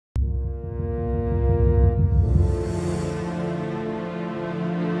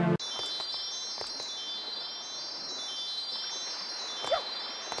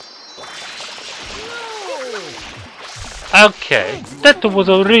Okay, that was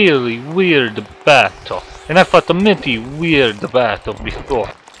a really weird battle. And I fought a mighty weird battle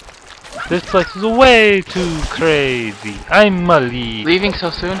before. This place is way too crazy. I'm Mali. Leaving so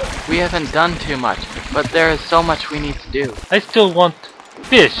soon? We haven't done too much, but there is so much we need to do. I still want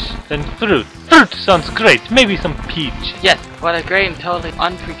fish and fruit. Fruit sounds great. Maybe some peach. Yes, what a great and totally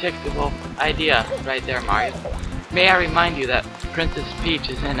unpredictable idea right there, Mario. May I remind you that Princess Peach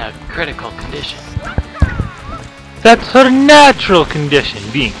is in a critical condition. That's her natural condition,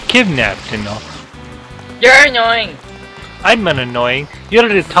 being kidnapped and all. You're annoying! I'm annoying. You're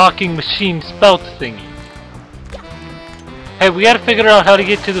the talking machine spout thingy. Hey, we gotta figure out how to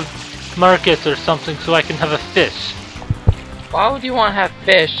get to the market or something so I can have a fish. Why would you want to have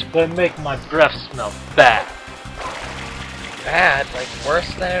fish? They make my breath smell bad. Bad? Like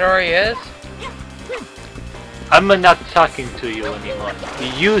worse than it already is? I'm not talking to you anymore.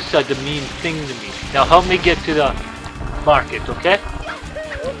 You said the mean thing to me. Now help me get to the market, okay?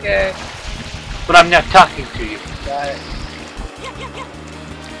 Okay. But I'm not talking to you. Got it.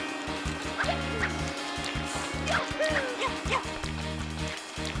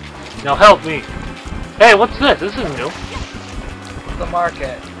 Now help me. Hey, what's this? This is new. The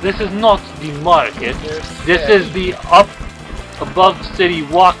market. This is not the market. There's This fish. is the up above city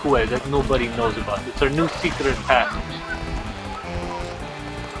walkway that nobody knows about. It's our new secret passage.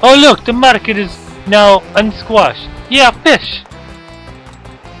 Oh look, the market is now unsquashed. Yeah, fish.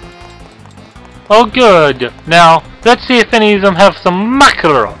 Oh good. Now, let's see if any of them have some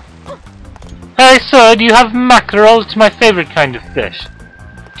mackerel. Hey sir, do you have mackerel? It's my favorite kind of fish.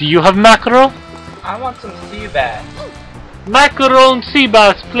 Do you have mackerel? I want some sea bass. Mackerel and sea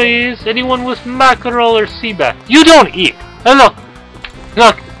bass, please. Anyone with mackerel or sea bass? You don't eat. Hey, look.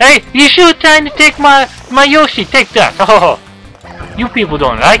 Look. Hey, you sure trying to take my Yoshi? Take that. Oh, you people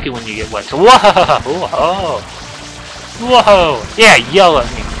don't like it when you get wet. So, whoa. Whoa. Whoa. Yeah, yell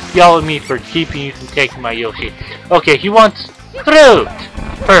at me. Yell at me for keeping you from taking my Yoshi. Okay, he wants fruit.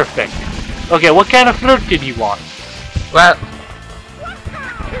 Perfect. Okay, what kind of fruit did he want? Well,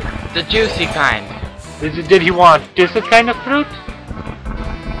 the juicy kind. Did he want this kind of fruit?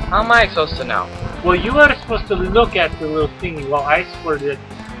 How am I supposed to know? Well, you are supposed to look at the little thingy while I squirt it.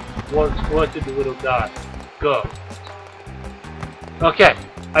 What did the little dot go? Okay,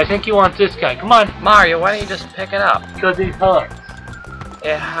 I think he wants this kind. Come on. Mario, why don't you just pick it up? Because it hurts.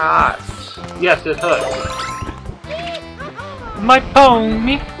 It hurts. Yes, it hurts. My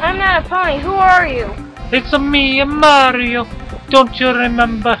pony. I'm not a pony. Who are you? It's me, Mario. Don't you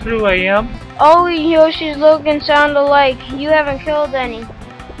remember who I am? All Yoshi's look and sound alike. You haven't killed any,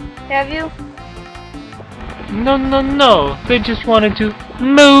 have you? No. They just wanted to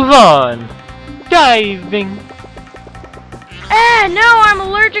move on. Diving. No, I'm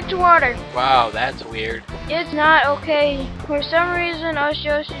allergic to water. Wow, that's weird. It's not okay. For some reason, us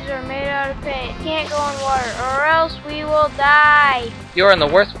Yoshis are made out of paint. Can't go in water, or else we will die. You're in the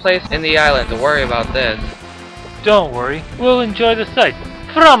worst place in the island to worry about this. Don't worry, we'll enjoy the sights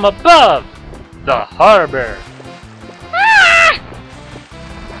from above the harbor. Ah!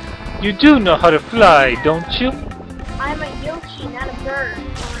 You do know how to fly, don't you? I'm a Yoshi, not a bird.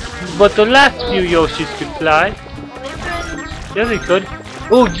 But the last few Yoshis could fly. Only friends. Yeah, they could.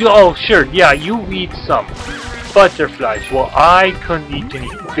 Oh, sure, yeah, you eat some butterflies. Well, I couldn't eat any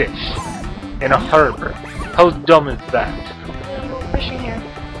fish in a harbor. How dumb is that? They go fishing here.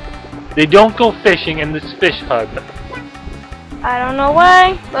 They don't go fishing in this fish harbor. I don't know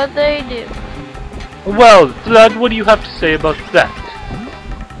why, but they do. Well, Flood, what do you have to say about that?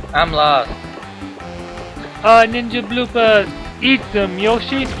 I'm lost. Ninja Blooper, eat them,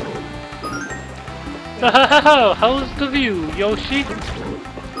 Yoshi. How's the view, Yoshi?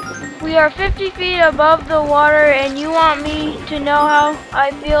 We are 50 feet above the water, and you want me to know how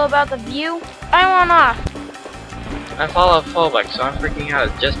I feel about the view? I want off. I'm phobic, so I'm freaking out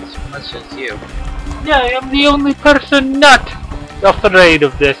just as much as you. Yeah, I am the only person not afraid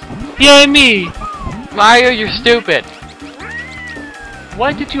of this. Yeah, me. Mario, you're stupid.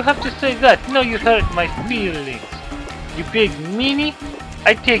 Why did you have to say that? No, you hurt my feelings. You big meanie.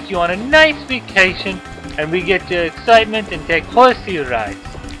 I take you on a nice vacation, and we get to excitement and take horsey rides.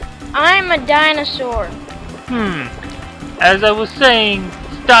 I'm a dinosaur. As I was saying,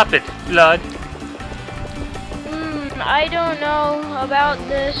 stop it, Flood. I don't know about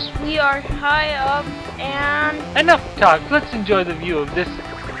this. We are high up and... Enough talk, let's enjoy the view of this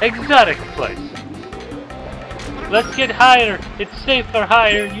exotic place. Let's get higher, it's safer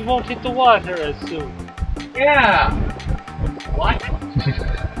higher, you won't hit the water as soon. Yeah. What?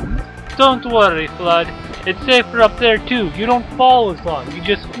 Don't worry, Flood, it's safer up there too, you don't fall as long, you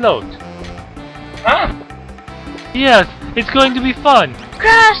just float. Huh? Yes, It's going to be fun.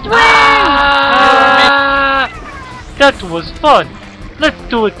 Crest wins! Ah! That was fun. Let's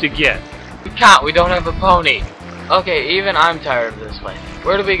do it again. We can't, we don't have a pony. Okay, even I'm tired of this way.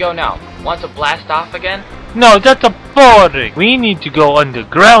 Where do we go now? Want to blast off again? No, that's a boring. We need to go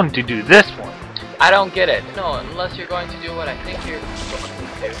underground to do this one. I don't get it. No, unless you're going to do what I think you're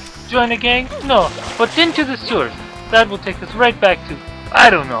going to do. Join a gang? No, but into the sewers. That will take us right back to, I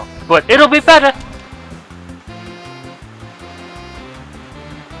don't know, but it'll be better.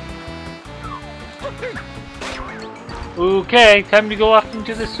 Okay, time to go off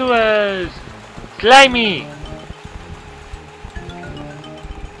into the sewers. Slimy.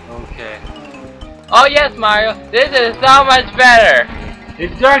 Okay. Oh yes, Mario, this is so much better.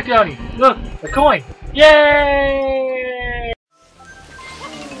 It's dark down here. Look, a coin. Yay!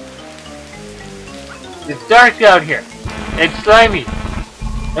 It's dark down here. It's slimy.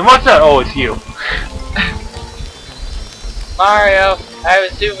 And what's that? Oh, it's you. Mario, I have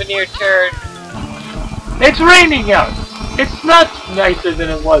a souvenir turd. It's raining out. It's not nicer than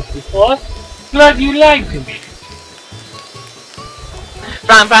it was before. Glad you lied to me.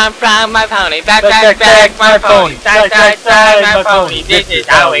 From, my pony. Back, my pony. Side, my pony. This is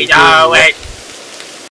how we do it.